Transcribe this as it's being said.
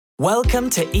Welcome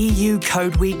to EU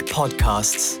Code Week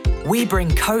podcasts. We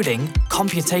bring coding,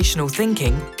 computational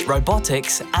thinking,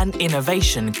 robotics, and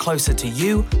innovation closer to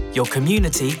you, your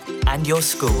community, and your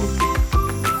school.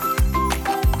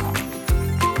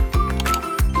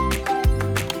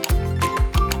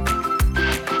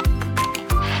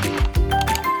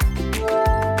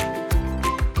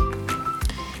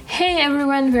 Hey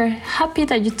everyone, we're happy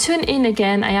that you tuned in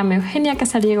again. I am Eugenia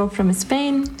Casariego from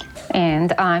Spain.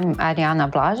 And I'm Ariana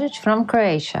Blažić from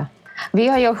Croatia. We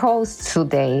are your hosts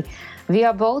today. We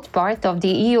are both part of the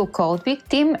EU Code Week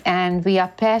team, and we are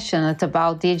passionate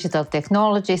about digital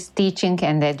technologies, teaching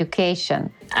and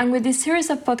education. And with this series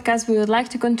of podcasts, we would like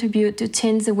to contribute to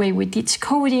change the way we teach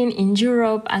coding in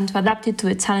Europe and to adapt it to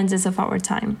the challenges of our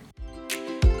time.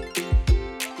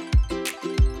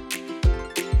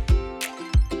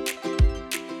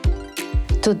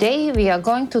 Today, we are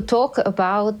going to talk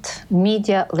about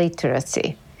media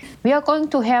literacy. We are going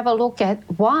to have a look at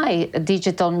why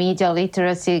digital media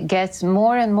literacy gets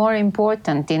more and more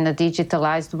important in a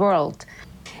digitalized world.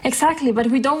 Exactly, but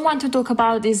we don't want to talk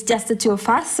about this just the two of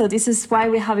us, so this is why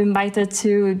we have invited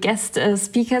two guest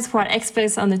speakers who are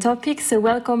experts on the topic. So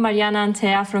welcome Mariana and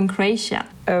Thea from Croatia.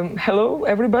 Hello,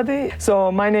 everybody. So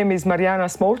my name is Marijana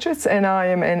Smolčec, and I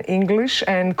am an English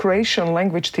and Croatian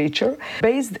language teacher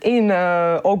based in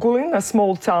Ogulin, a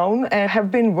small town, and have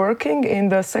been working in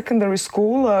the secondary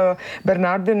school,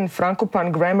 Bernardin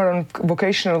Frankopan Grammar and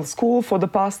Vocational School, for the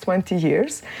past 20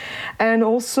 years. And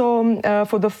also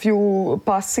for the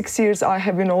past 6 years, I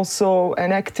have been also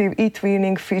an active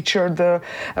eTwinning featured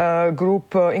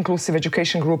group, inclusive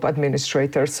education group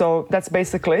administrator. So that's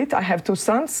basically it. I have two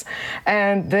sons,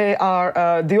 and they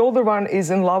are, the older one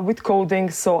is in love with coding,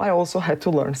 so I also had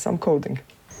to learn some coding.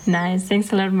 Nice.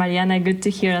 Thanks a lot, Mariana. Good to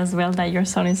hear as well that your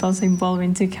son is also involved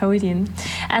into coding.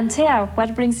 And Thea,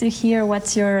 what brings you here?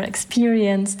 What's your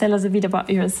experience? Tell us a bit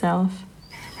about yourself.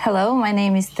 Hello, my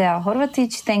name is Thea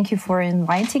Horvatic. Thank you for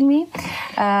inviting me.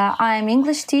 I'm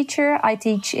English teacher. I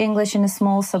teach English in a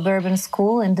small suburban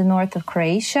school in the north of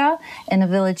Croatia, in a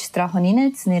village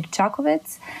Strahoninec near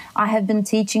Čakovec. I have been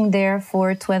teaching there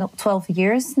for 12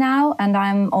 years now, and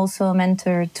I'm also a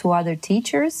mentor to other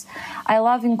teachers. I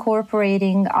love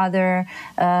incorporating other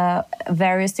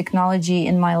various technology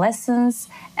in my lessons,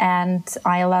 and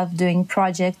I love doing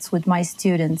projects with my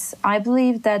students. I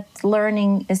believe that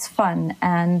learning is fun,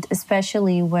 and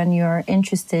especially when you're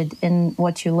interested in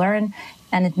what you learn,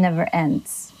 and it never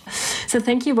ends. So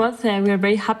thank you both. We are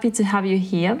very happy to have you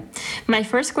here. My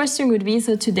first question would be,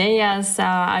 so today, as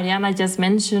Ariana just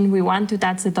mentioned, we want to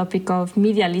touch the topic of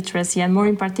media literacy, and more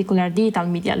in particular, digital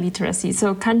media literacy.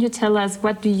 So can you tell us,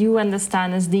 what do you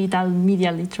understand as digital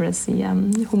media literacy?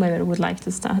 Whomever would like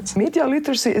to start. Media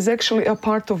literacy is actually a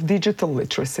part of digital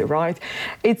literacy, right?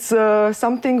 It's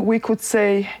something we could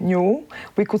say new.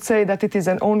 We could say that it is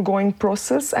an ongoing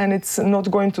process, and it's not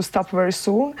going to stop very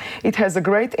soon. It has a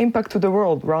great impact to the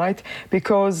world, right?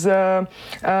 Because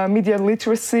media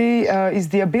literacy is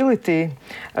the ability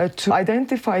to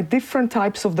identify different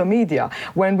types of the media.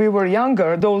 When we were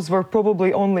younger, those were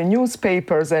probably only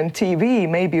newspapers and TV,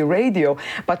 maybe radio.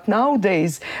 But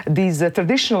nowadays, these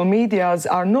traditional medias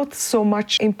are not so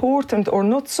much important or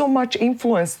not so much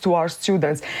influenced to our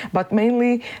students. But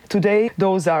mainly today,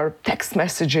 those are text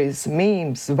messages,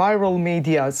 memes, viral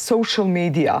media, social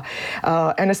media,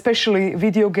 and especially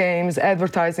video games,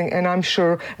 advertising, and I'm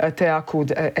sure Thea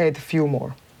could add a few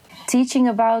more. Teaching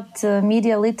about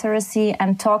media literacy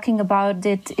and talking about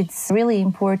it, it's really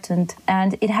important.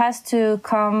 And it has to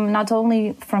come not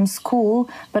only from school,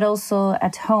 but also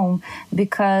at home,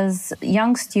 because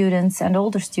young students and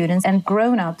older students and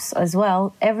grown-ups as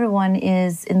well, everyone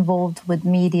is involved with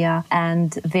media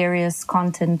and various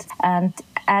content. And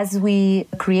as we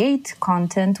create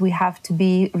content, we have to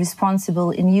be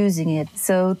responsible in using it.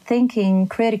 So thinking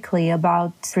critically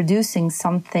about producing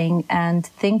something and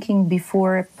thinking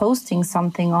before posting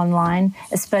something online,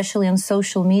 especially on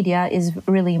social media, is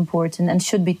really important and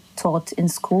should be taught in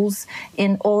schools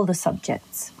in all the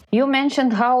subjects. You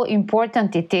mentioned how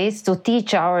important it is to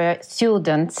teach our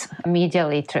students media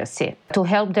literacy, to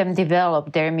help them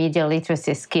develop their media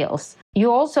literacy skills. You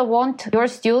also want your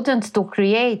students to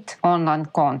create online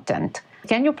content.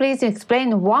 Can you please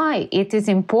explain why it is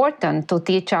important to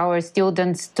teach our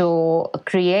students to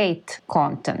create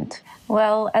content?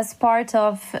 Well, as part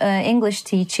of English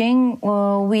teaching,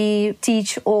 we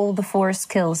teach all the 4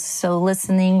 skills. So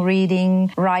listening,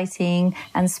 reading, writing,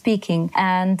 and speaking.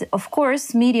 And of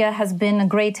course, media has been a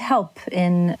great help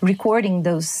in recording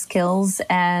those skills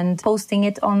and posting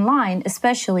it online,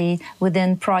 especially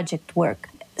within project work.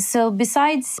 So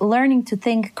besides learning to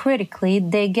think critically,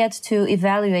 they get to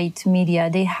evaluate media.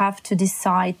 They have to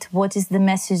decide what is the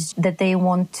message that they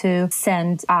want to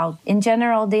send out. In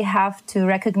general, they have to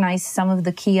recognize some of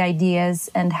the key ideas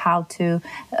and how to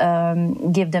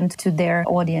give them to their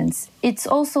audience. It's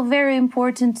also very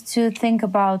important to think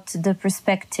about the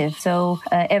perspective. So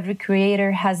every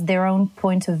creator has their own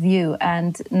point of view.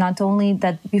 And not only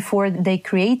that, before they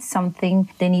create something,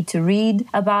 they need to read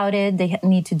about it. They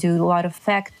need to do a lot of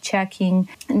fact checking.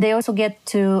 They also get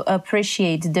to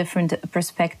appreciate different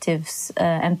perspectives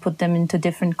and put them into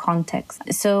different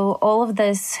contexts. So all of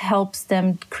this helps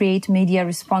them create media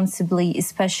responsibly,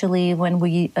 especially when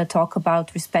we talk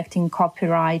about respecting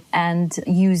copyright and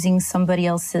using somebody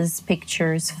else's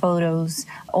pictures, photos,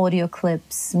 audio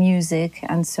clips, music,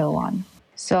 and so on.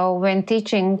 So when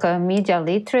teaching media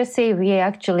literacy, we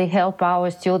actually help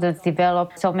our students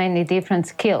develop so many different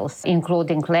skills,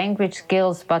 including language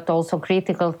skills, but also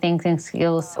critical thinking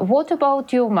skills. What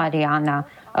about you, Mariana?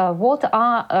 What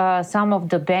are some of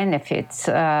the benefits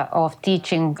of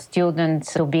teaching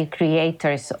students to be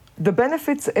creators? The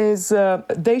benefits is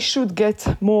they should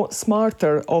get more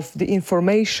smarter of the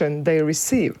information they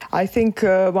receive. I think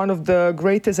one of the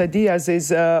greatest ideas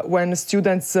is when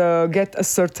students get a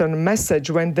certain message,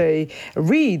 when they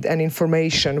read an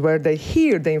information, where they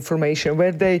hear the information,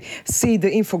 where they see the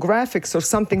infographics or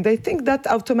something, they think that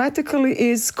automatically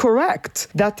is correct.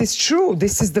 That is true.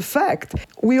 This is the fact.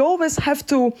 We always have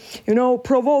to,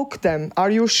 provoke them.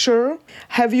 Are you sure?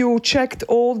 Have you checked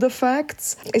all the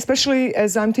facts? Especially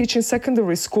as I'm teaching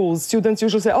secondary schools, students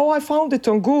usually say, I found it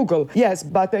on Google. Yes,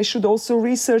 but they should also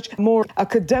research more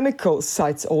academical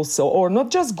sites also, or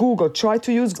not just Google. Try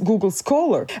to use Google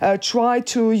Scholar. Try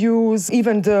to use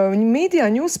even the media,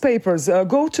 newspapers.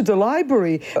 Go to the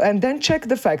library and then check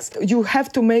the facts. You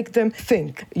have to make them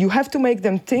think. You have to make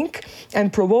them think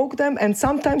and provoke them. And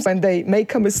sometimes when they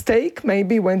make a mistake,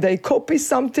 maybe when they copy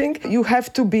something, you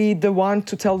have to be the one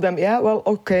to tell them,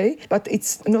 okay, but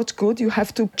it's not good. You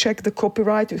have to check the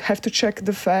copyright. You have to check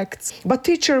the facts. But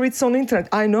teacher, it's on internet.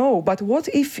 I know, but what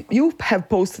if you have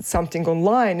posted something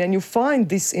online and you find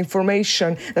this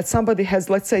information that somebody has,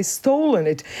 let's say, stolen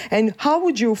it? And how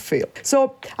would you feel?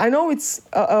 So I know it's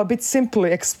a bit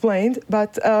simply explained,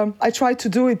 but I try to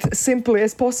do it simply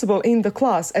as possible in the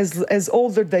class. As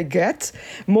older they get,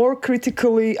 more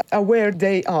critically aware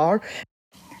they are.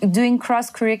 Doing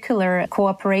cross-curricular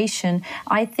cooperation,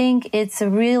 I think it's a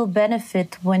real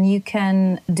benefit when you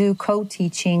can do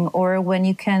co-teaching or when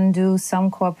you can do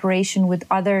some cooperation with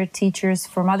other teachers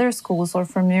from other schools or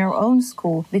from your own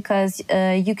school, because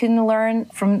you can learn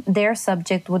from their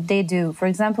subject what they do. For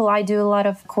example, I do a lot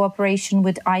of cooperation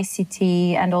with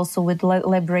ICT and also with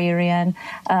Librarian.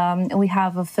 We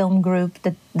have a film group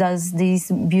that does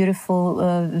these beautiful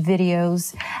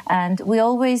videos, and we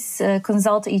always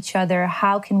consult each other.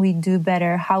 How can we do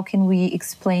better? How can we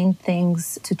explain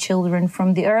things to children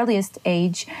from the earliest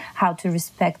age? How to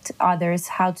respect others?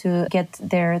 How to get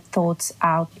their thoughts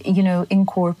out?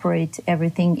 Incorporate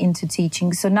everything into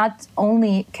teaching. So not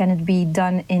only can it be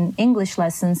done in English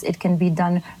lessons, it can be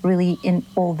done really in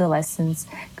all the lessons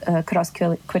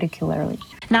cross-curricularly.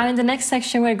 Now, in the next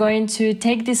section, we're going to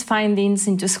take these findings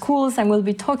into schools and we'll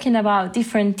be talking about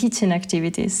different teaching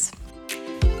activities.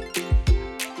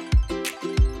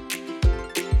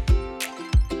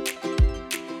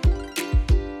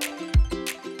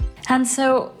 And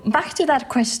so back to that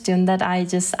question that I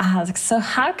just asked. So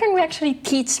how can we actually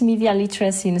teach media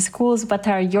literacy in schools? What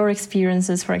are your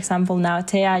experiences? For example, now,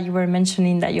 Thea, you were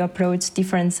mentioning that you approach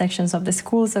different sections of the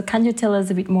school. So can you tell us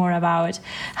a bit more about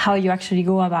how you actually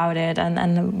go about it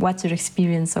and what's your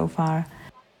experience so far?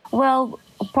 Well,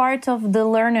 part of the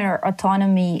learner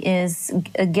autonomy is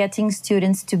getting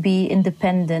students to be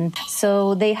independent.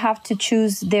 So they have to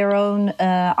choose their own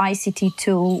ICT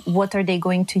tool. What are they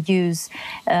going to use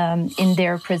in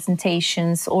their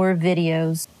presentations or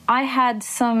videos? I had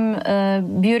some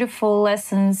beautiful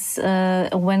lessons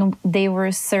when they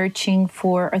were searching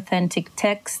for authentic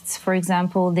texts. For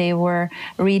example, they were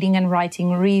reading and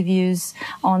writing reviews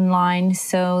online,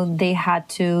 so they had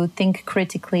to think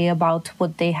critically about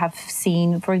what they have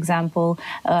seen, for example,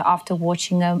 after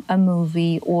watching a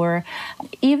movie, or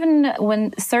even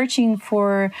when searching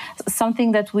for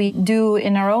something that we do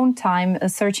in our own time,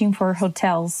 searching for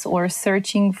hotels or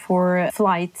searching for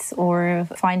flights or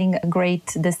finding a great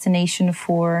destination destination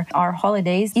for our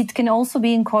holidays. It can also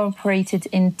be incorporated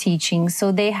in teaching.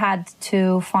 So they had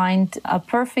to find a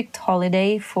perfect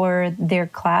holiday for their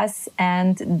class,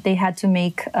 and they had to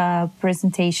make a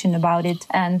presentation about it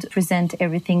and present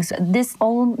everything. So this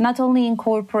all not only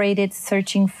incorporated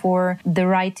searching for the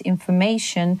right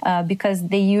information, because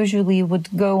they usually would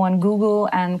go on Google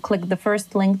and click the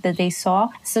first link that they saw.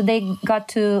 So they got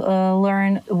to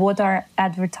learn what are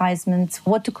advertisements,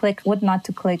 what to click, what not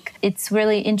to click. It's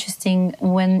really interesting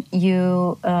when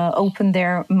you open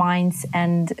their minds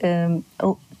and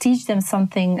teach them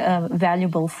something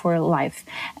valuable for life.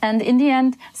 And in the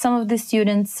end, some of the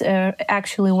students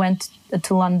actually went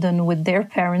to London with their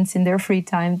parents in their free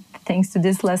time, thanks to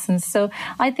these lessons. So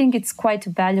I think it's quite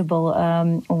valuable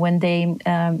when they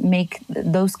make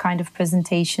those kind of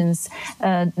presentations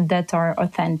that are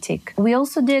authentic. We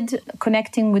also did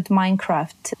connecting with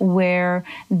Minecraft, where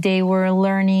they were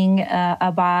learning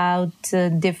about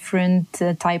different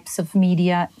types of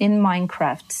media in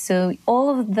Minecraft. So all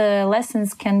of the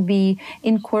lessons can be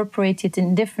incorporated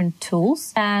in different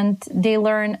tools, and they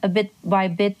learn a bit by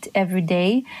bit every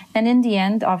day. And in the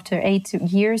end, after 8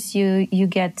 years, you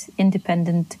get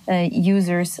independent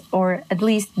users, or at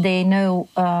least they know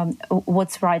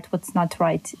what's right, what's not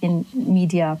right in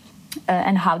media.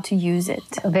 And how to use it.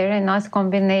 A very nice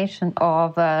combination of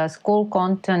school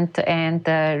content and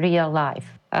real life.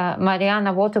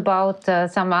 Mariana, what about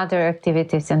some other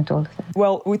activities and tools?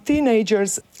 Well, with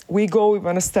teenagers, we go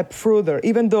even a step further,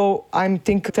 even though I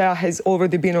think Thea has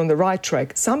already been on the right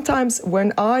track. Sometimes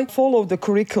when I follow the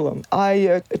curriculum,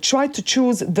 I try to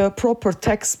choose the proper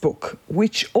textbook,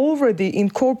 which already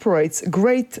incorporates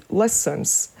great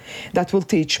lessons that will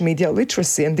teach media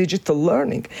literacy and digital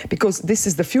learning, because this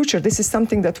is the future. This is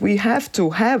something that we have to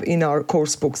have in our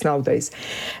course books nowadays.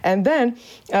 And then,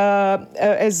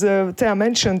 as Thea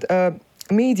mentioned,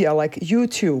 media like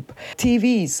YouTube,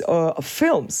 TVs,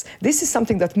 films. This is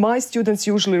something that my students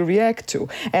usually react to.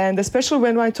 And especially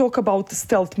when I talk about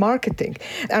stealth marketing.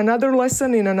 Another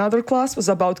lesson in another class was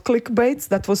about clickbaits.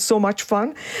 That was so much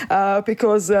fun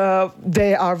because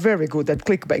they are very good at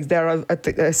clickbaits. They are a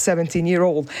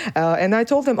 17-year-old. And I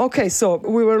told them, okay, so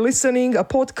we were listening a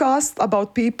podcast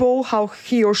about people, how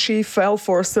he or she fell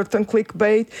for a certain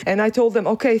clickbait. And I told them,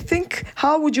 okay, think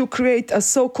how would you create a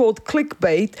so-called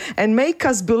clickbait and make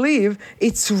us believe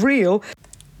it's real.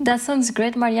 That sounds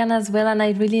great, Mariana, as well. And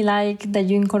I really like that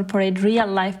you incorporate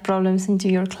real-life problems into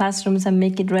your classrooms and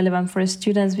make it relevant for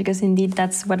students, because indeed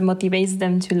that's what motivates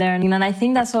them to learn. And I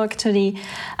think that's actually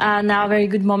now a very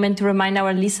good moment to remind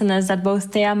our listeners that both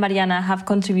Thea and Mariana have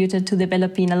contributed to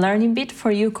developing a learning bit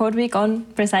for You Code Week on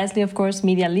precisely, of course,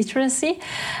 media literacy.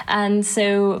 And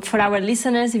so for our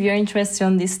listeners, if you're interested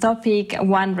on this topic,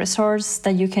 one resource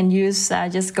that you can use,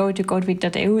 just go to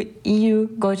codeweek.eu,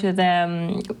 go to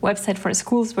the website for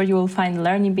schools, where you will find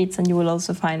learning bits, and you will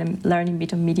also find a learning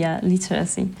bit of media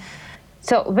literacy.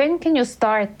 So when can you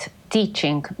start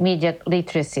teaching media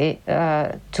literacy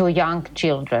to young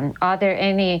children? Are there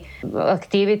any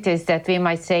activities that we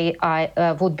might say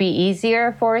would be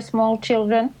easier for small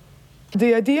children?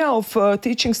 The idea of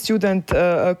teaching student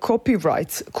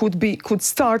copyright could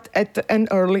start at an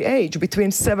early age,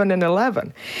 between 7 and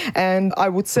 11. And I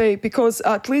would say, because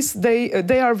at least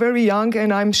they are very young,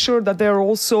 and I'm sure that they're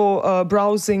also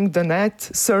browsing the net,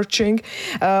 searching,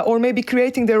 or maybe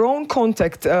creating their own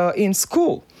content in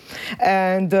school.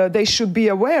 And they should be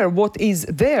aware what is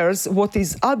theirs, what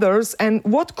is others, and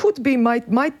what could be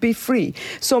might be free.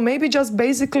 So maybe just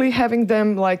basically having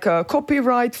them like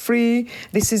copyright free.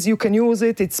 This is, you can use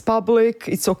it, it's public,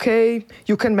 it's okay.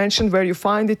 You can mention where you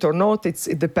find it or not.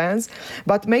 It depends.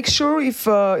 But make sure if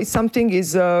something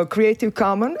is Creative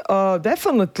Commons,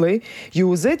 definitely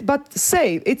use it. But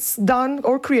say it's done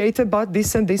or created by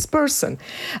this and this person,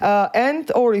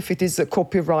 or if it is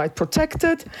copyright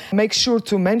protected, make sure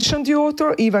to mention the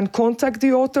author, even contact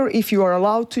the author if you are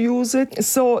allowed to use it.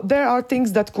 So there are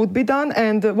things that could be done.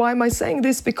 And why am I saying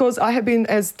this? Because I have been,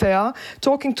 as Thea,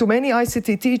 talking to many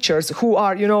ICT teachers who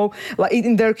are, like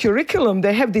in their curriculum,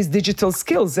 they have these digital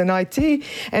skills and IT,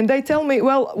 and they tell me,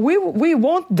 well, we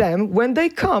want them when they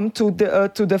come to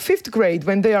the 5th grade,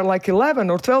 when they are like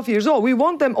 11 or 12 years old, we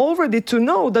want them already to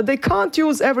know that they can't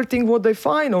use everything what they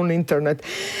find on the internet.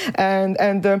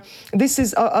 And this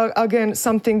is, again,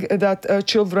 something that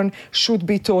children should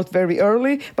be taught very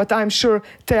early, but I'm sure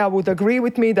Thea would agree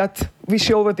with me that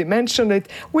she already mentioned it,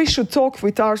 we should talk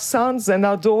with our sons and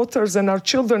our daughters and our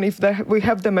children if we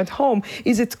have them at home.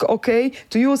 Is it okay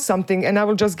to use something? And I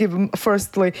will just give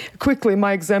quickly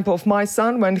my example of my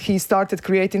son when he started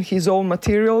creating his own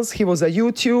materials. He was a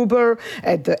YouTuber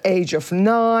at the age of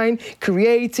 9,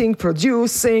 creating,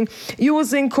 producing,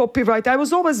 using copyright. I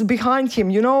was always behind him.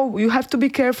 You have to be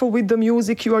careful with the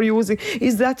music you are using.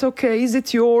 Is that okay? Is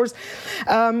it yours?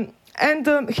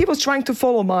 And he was trying to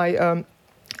follow my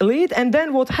lead, and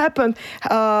then what happened,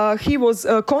 he was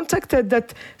contacted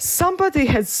that somebody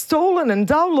had stolen and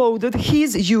downloaded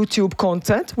his YouTube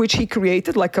content, which he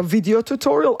created, like a video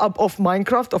tutorial of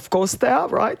Minecraft, of Kostea,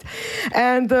 right?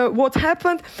 And what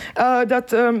happened,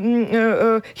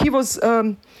 he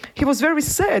was very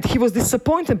sad, he was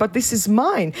disappointed, but this is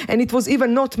mine. And it was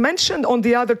even not mentioned on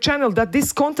the other channel that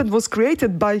this content was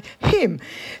created by him.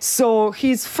 So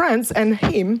his friends and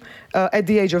him, at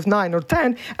the age of 9 or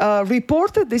 10,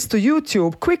 reported this to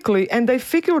YouTube quickly, and they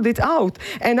figured it out.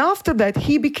 And after that,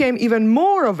 he became even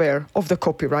more aware of the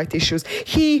copyright issues.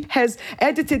 He has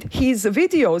edited his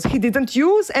videos. He didn't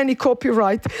use any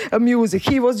copyright music.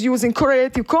 He was using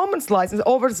Creative Commons license,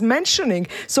 always mentioning.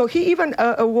 So he even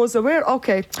was aware,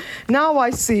 okay, now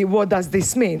I see what does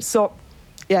this mean. So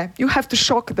yeah, you have to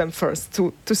shock them first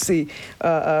to see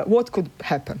what could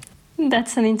happen.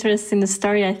 That's an interesting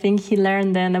story. I think he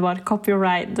learned then about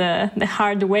copyright the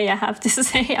hard way, I have to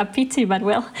say. A pity, but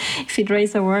well, if it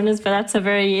raised awareness. But that's a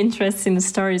very interesting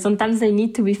story. Sometimes they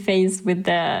need to be faced with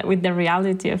the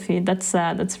reality of it. That's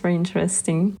very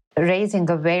interesting. Raising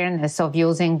awareness of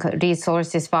using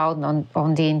resources found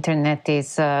on the internet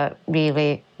is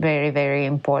really very, very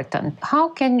important. How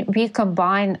can we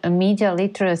combine media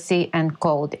literacy and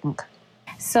coding?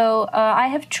 So I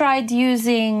have tried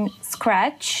using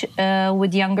Scratch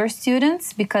with younger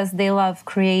students because they love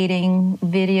creating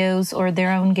videos or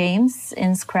their own games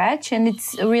in Scratch. And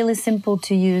it's really simple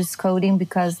to use coding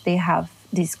because they have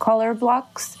these color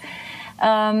blocks.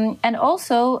 And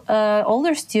also,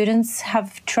 older students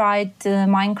have tried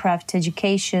Minecraft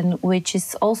education, which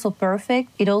is also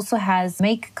perfect. It also has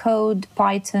MakeCode,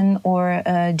 Python, or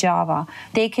Java.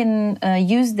 They can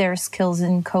use their skills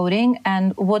in coding.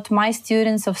 And what my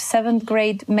students of 7th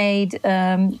grade made,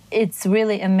 it's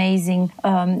really amazing.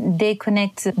 They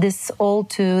connect this all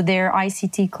to their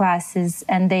ICT classes,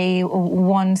 and they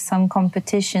won some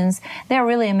competitions. They're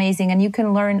really amazing, and you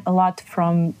can learn a lot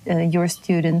from your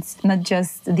students, not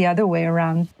just the other way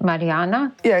around.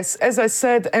 Mariana? Yes, as I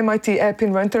said, MIT App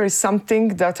Inventor is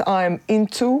something that I'm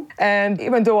into. And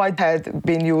even though I had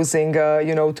been using,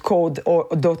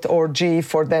 code.org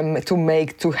for them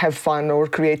to have fun or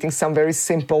creating some very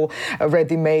simple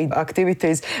ready-made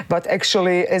activities. But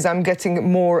actually, as I'm getting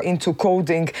more into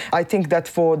coding, I think that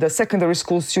for the secondary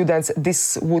school students,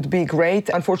 this would be great.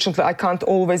 Unfortunately, I can't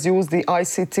always use the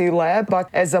ICT lab, but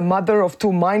as a mother of 2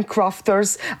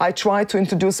 Minecrafters, I try to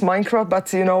introduce Minecraft,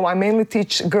 but I mainly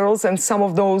teach girls, and some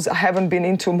of those haven't been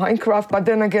into Minecraft. But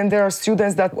then again, there are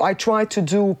students that I try to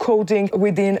do coding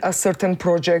within a certain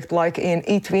project, like in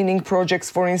eTwinning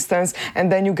projects, for instance.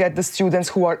 And then you get the students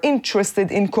who are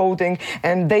interested in coding,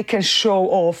 and they can show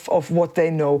off of what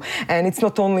they know. And it's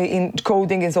not only in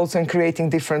coding, it's also in creating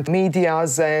different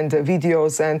medias and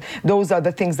videos. And those are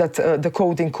the things that the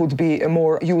coding could be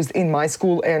more used in my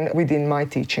school and within my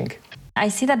teaching. I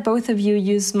see that both of you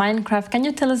use Minecraft. Can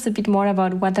you tell us a bit more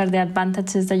about what are the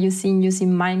advantages that you see in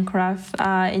using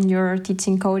Minecraft in your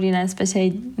teaching coding, and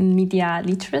especially media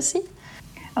literacy?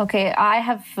 Okay, I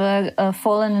have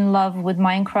fallen in love with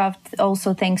Minecraft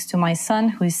also thanks to my son,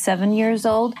 who is 7 years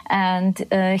old, and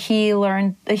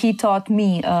he taught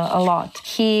me a lot.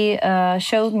 He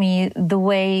showed me the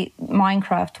way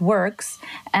Minecraft works,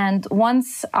 and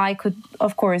once I could,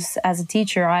 of course, as a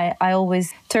teacher, I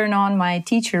always turn on my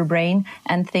teacher brain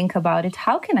and think about it.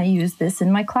 How can I use this in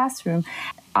my classroom?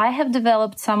 I have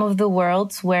developed some of the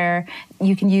worlds where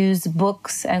you can use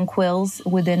books and quills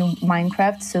within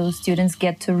Minecraft, so students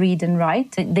get to read and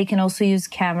write. They can also use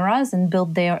cameras and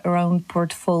build their own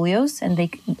portfolios, and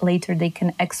later they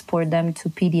can export them to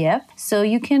PDF. So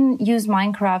you can use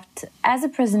Minecraft as a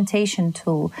presentation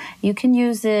tool. You can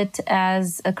use it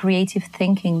as a creative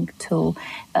thinking tool,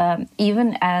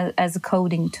 even as a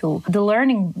coding tool. The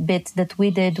learning bit that we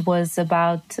did was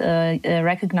about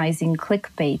recognizing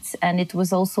clickbaits, and it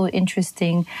was also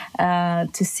interesting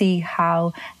to see how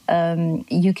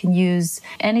you can use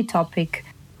any topic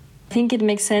I think it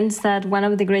makes sense that one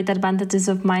of the great advantages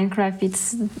of Minecraft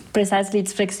is precisely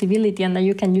its flexibility and that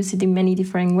you can use it in many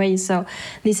different ways. So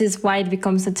this is why it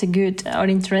becomes such a good or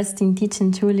interesting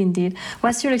teaching tool indeed.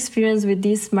 What's your experience with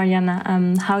this,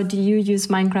 Mariana? How do you use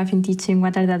Minecraft in teaching?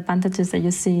 What are the advantages that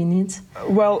you see in it?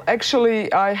 Well,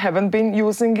 actually, I haven't been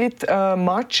using it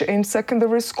much in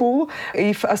secondary school.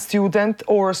 If a student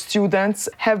or students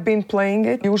have been playing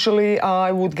it, usually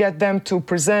I would get them to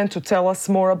present, to tell us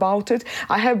more about it.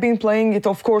 I have been playing it,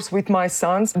 of course, with my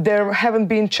sons. There haven't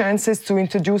been chances to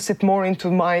introduce it more into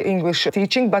my English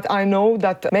teaching, but I know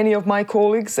that many of my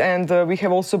colleagues, and we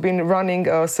have also been running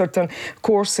certain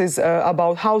courses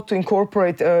about how to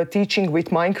incorporate teaching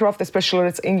with Minecraft, especially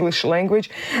its English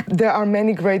language. There are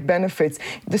many great benefits.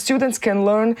 The students can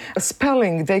learn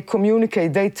spelling, they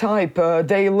communicate, they type,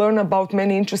 they learn about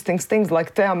many interesting things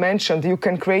like Thea mentioned. You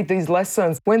can create these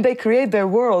lessons. When they create their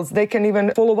worlds, they can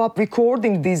even follow up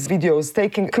recording these videos,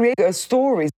 create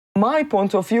stories. My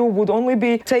point of view would only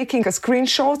be taking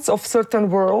screenshots of certain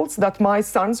worlds that my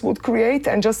sons would create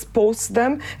and just post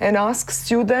them and ask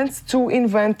students to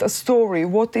invent a story.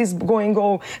 What is going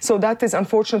on? So that is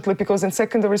unfortunately because in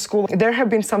secondary school there have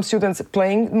been some students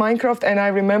playing Minecraft, and I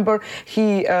remember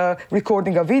he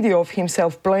recording a video of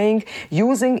himself playing,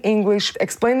 using English,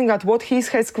 explaining at what he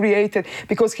has created,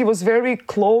 because he was very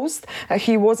closed.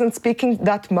 He wasn't speaking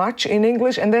that much in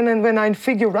English, and then when I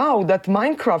figured out that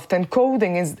Minecraft and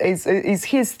coding is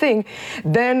his thing,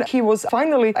 then he was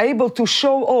finally able to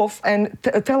show off and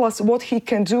tell us what he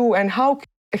can do and how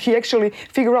he actually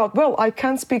figured out, well, I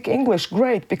can speak English,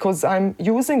 great, because I'm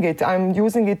using it. I'm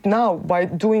using it now by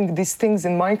doing these things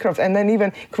in Minecraft and then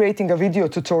even creating a video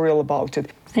tutorial about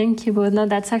it. Thank you both. No,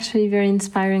 that's actually very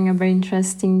inspiring and very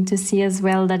interesting to see as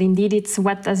well that indeed it's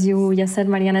what, as you just said,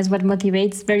 Mariana, is what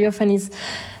motivates. Very often is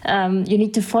you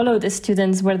need to follow the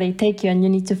students where they take you, and you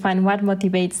need to find what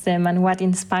motivates them and what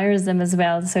inspires them as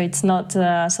well. So it's not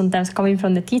sometimes coming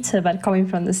from the teacher, but coming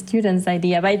from the students'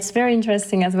 idea. But it's very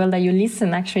interesting as well that you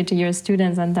listen actually to your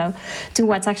students and to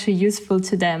what's actually useful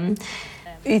to them.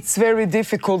 It's very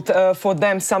difficult for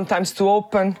them sometimes to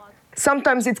open.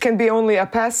 Sometimes it can be only a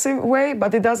passive way,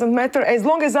 but it doesn't matter. As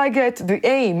long as I get the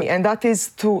aim, and that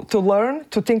is to learn,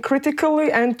 to think critically,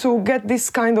 and to get this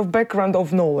kind of background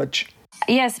of knowledge.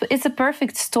 Yes, it's a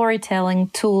perfect storytelling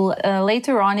tool.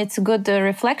 Later on, it's a good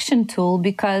reflection tool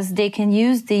because they can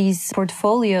use these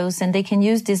portfolios and they can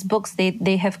use these books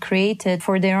they have created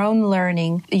for their own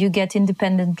learning. You get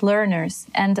independent learners.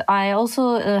 And I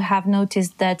also have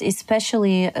noticed that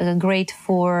especially great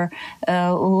for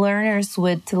learners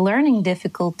with learning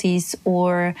difficulties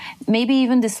or maybe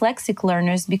even dyslexic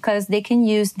learners, because they can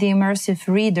use the immersive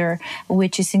reader,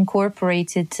 which is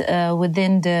incorporated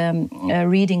within the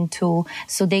reading tool.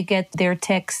 So they get their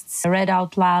texts read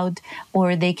out loud,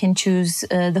 or they can choose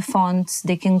the fonts,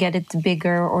 they can get it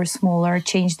bigger or smaller,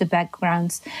 change the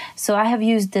backgrounds. So I have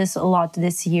used this a lot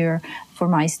this year for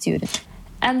my students.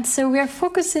 And so we are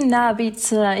focusing now a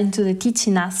bit into the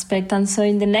teaching aspect. And so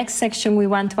in the next section, we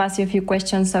want to ask you a few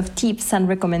questions of tips and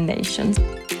recommendations.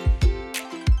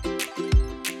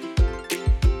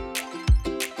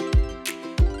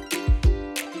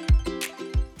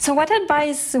 So what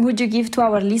advice would you give to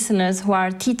our listeners who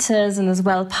are teachers and as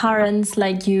well parents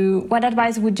like you? What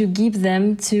advice would you give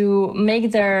them to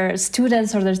make their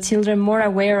students or their children more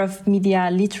aware of media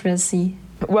literacy?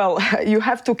 Well, you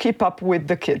have to keep up with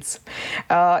the kids.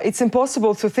 It's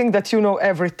impossible to think that you know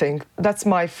everything. That's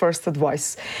my first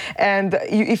advice. And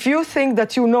if you think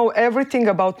that you know everything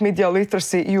about media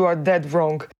literacy, you are dead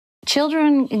wrong.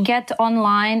 Children get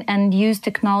online and use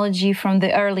technology from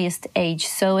the earliest age.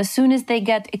 So as soon as they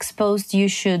get exposed, you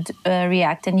should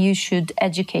react and you should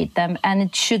educate them. And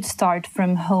it should start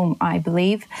from home, I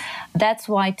believe. That's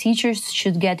why teachers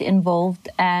should get involved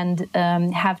and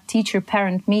have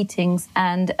teacher-parent meetings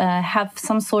and have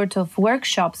some sort of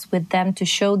workshops with them to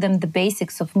show them the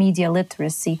basics of media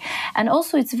literacy. And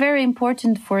also it's very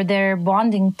important for their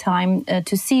bonding time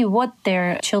to see what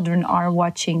their children are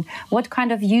watching, what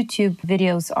kind of YouTube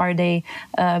videos are they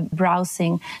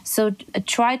browsing. So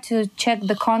try to check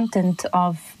the content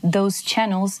of those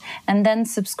channels and then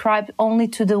subscribe only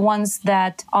to the ones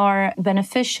that are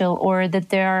beneficial or that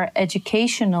they are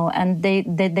educational and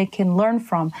they can learn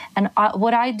from. And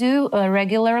what I do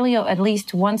regularly, or at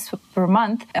least once per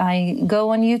month, I go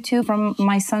on YouTube from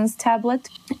my son's tablet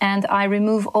and I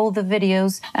remove all the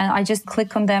videos and I just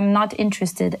click on them, not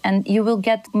interested. And you will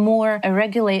get more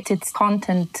regulated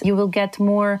content. You will get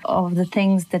more of the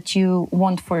things that you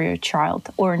want for your child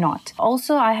or not.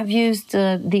 Also, I have used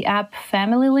the app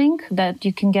Family Link that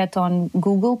you can get on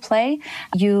Google Play.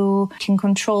 You can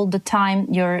control the time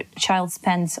your child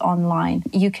spends online.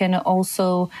 You can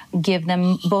also give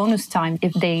them bonus time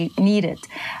if they need it.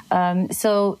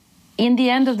 So in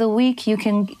the end of the week, you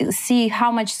can see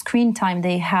how much screen time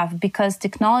they have, because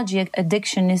technology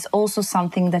addiction is also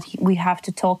something that we have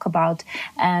to talk about.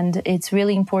 And it's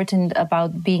really important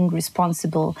about being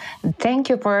responsible. Thank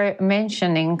you for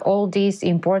mentioning all these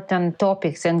important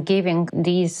topics and giving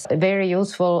these very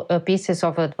useful pieces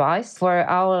of advice for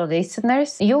our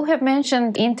listeners. You have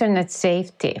mentioned internet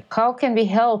safety. How can we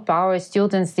help our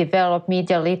students develop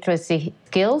media literacy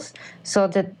skills so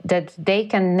that they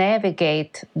can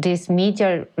navigate this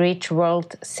media-rich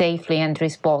world safely and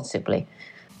responsibly?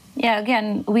 Yeah,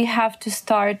 again, we have to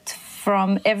start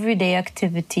from everyday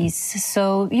activities.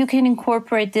 So you can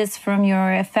incorporate this from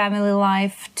your family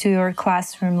life to your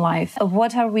classroom life.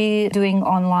 What are we doing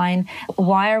online?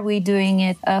 Why are we doing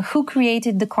it? Who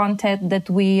created the content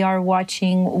that we are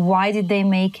watching? Why did they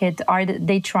make it? Are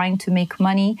they trying to make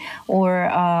money, or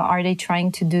are they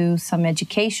trying to do some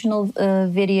educational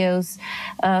videos?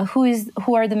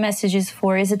 Who are the messages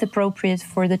for? Is it appropriate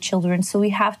for the children? So we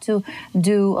have to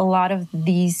do a lot of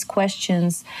these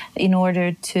questions in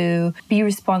order to be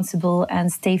responsible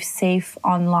and stay safe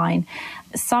online.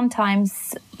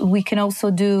 Sometimes we can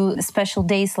also do special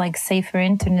days like Safer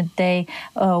Internet Day,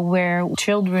 where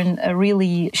children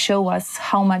really show us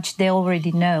how much they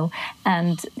already know.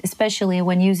 And especially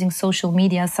when using social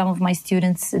media, some of my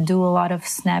students do a lot of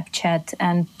Snapchat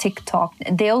and TikTok.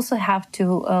 They also have to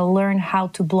learn how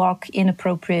to block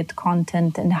inappropriate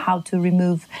content and how to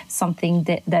remove something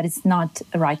that is not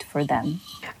right for them.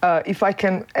 If I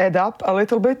can add up a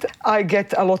little bit, I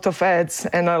get a lot of ads,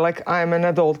 and I'm an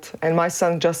adult, and my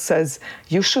son just says,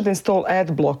 you should install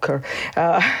ad blocker.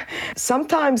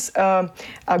 Sometimes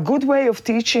a good way of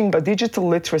teaching digital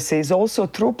literacy is also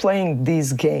through playing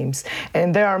these games.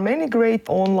 And there are many great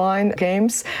online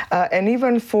games, and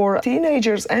even for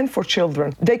teenagers and for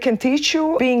children. They can teach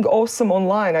you being awesome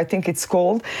online, I think it's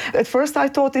called. At first I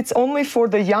thought it's only for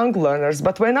the young learners,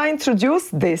 but when I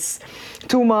introduced this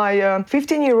to my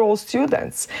 15-year-old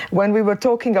students, when we were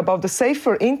talking about the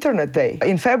Safer Internet Day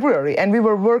in February, and we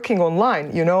were working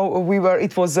online,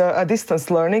 it was a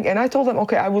distance learning, and I told them,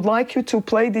 okay, I would like you to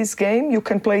play this game. You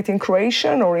can play it in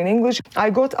Croatian or in English. I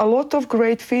got a lot of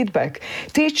great feedback.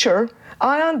 Teacher,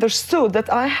 I understood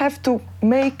that I have to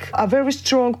make a very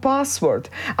strong password.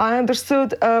 I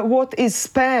understood what is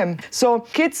spam. So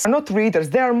kids are not readers.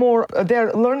 They're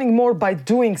learning more by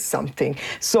doing something.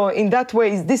 So in that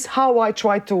way, is this how I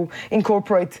try to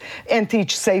incorporate and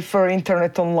teach safer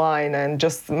internet online, and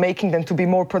just making them to be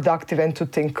more productive and to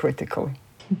think critically.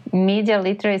 Media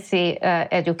literacy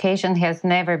education has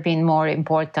never been more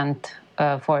important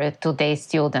for today's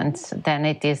students than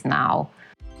it is now.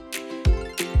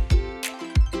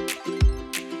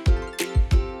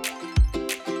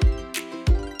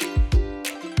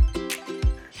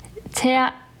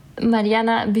 Thea,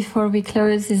 Mariana, before we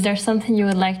close, is there something you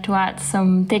would like to add,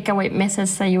 some takeaway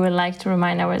message that you would like to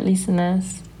remind our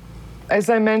listeners? As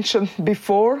I mentioned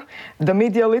before, the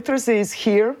media literacy is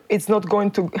here. It's not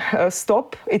going to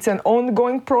stop. It's an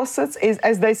ongoing process.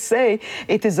 As they say,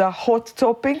 it is a hot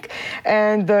topic,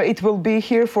 and it will be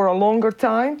here for a longer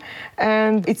time.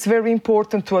 And it's very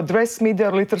important to address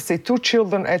media literacy to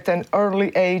children at an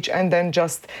early age, and then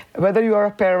just, whether you are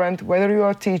a parent, whether you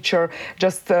are a teacher,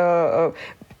 just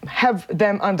have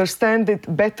them understand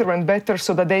it better and better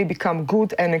so that they become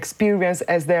good and experienced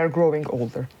as they are growing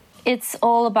older. It's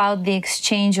all about the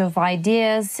exchange of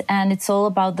ideas, and it's all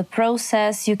about the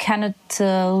process. You cannot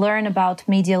learn about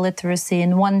media literacy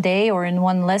in one day or in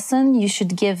one lesson. You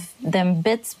should give them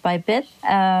bits by bit,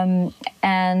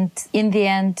 and in the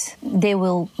end, they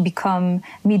will become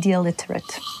media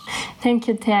literate. Thank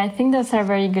you, Thea. I think those are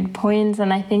very good points,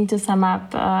 and I think to sum up,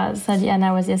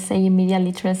 Sadiana was just saying media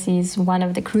literacy is one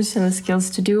of the crucial skills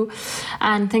to do.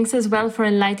 And thanks as well for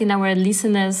enlightening our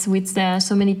listeners with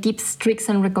so many tips, tricks,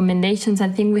 and recommendations. I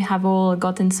think we have all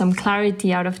gotten some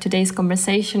clarity out of today's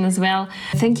conversation as well.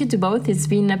 Thank you to both. It's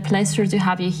been a pleasure to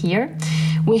have you here.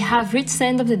 We have reached the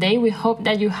end of the day. We hope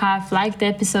that you have liked the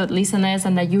episode, listeners,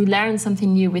 and that you learned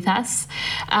something new with us.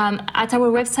 At our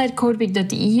website,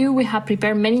 codeweek.eu, we have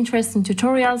prepared many interesting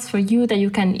tutorials for you that you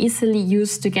can easily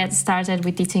use to get started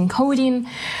with teaching coding.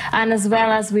 And as well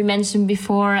as we mentioned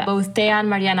before, both Thea and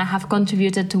Mariana have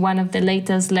contributed to one of the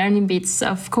latest learning bits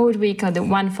of Code Week, the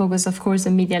one focus, of course,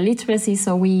 on media literacy.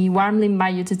 So we warmly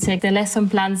invite you to check the lesson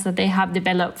plans that they have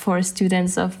developed for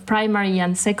students of primary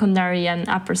and secondary and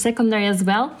upper secondary as well.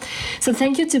 well. So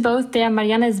thank you to both Thea and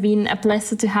Mariana. It's been a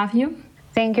pleasure to have you.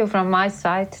 Thank you from my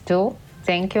side too.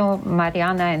 Thank you,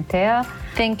 Mariana and Thea.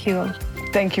 Thank you.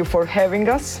 Thank you for having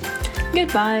us.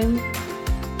 Goodbye.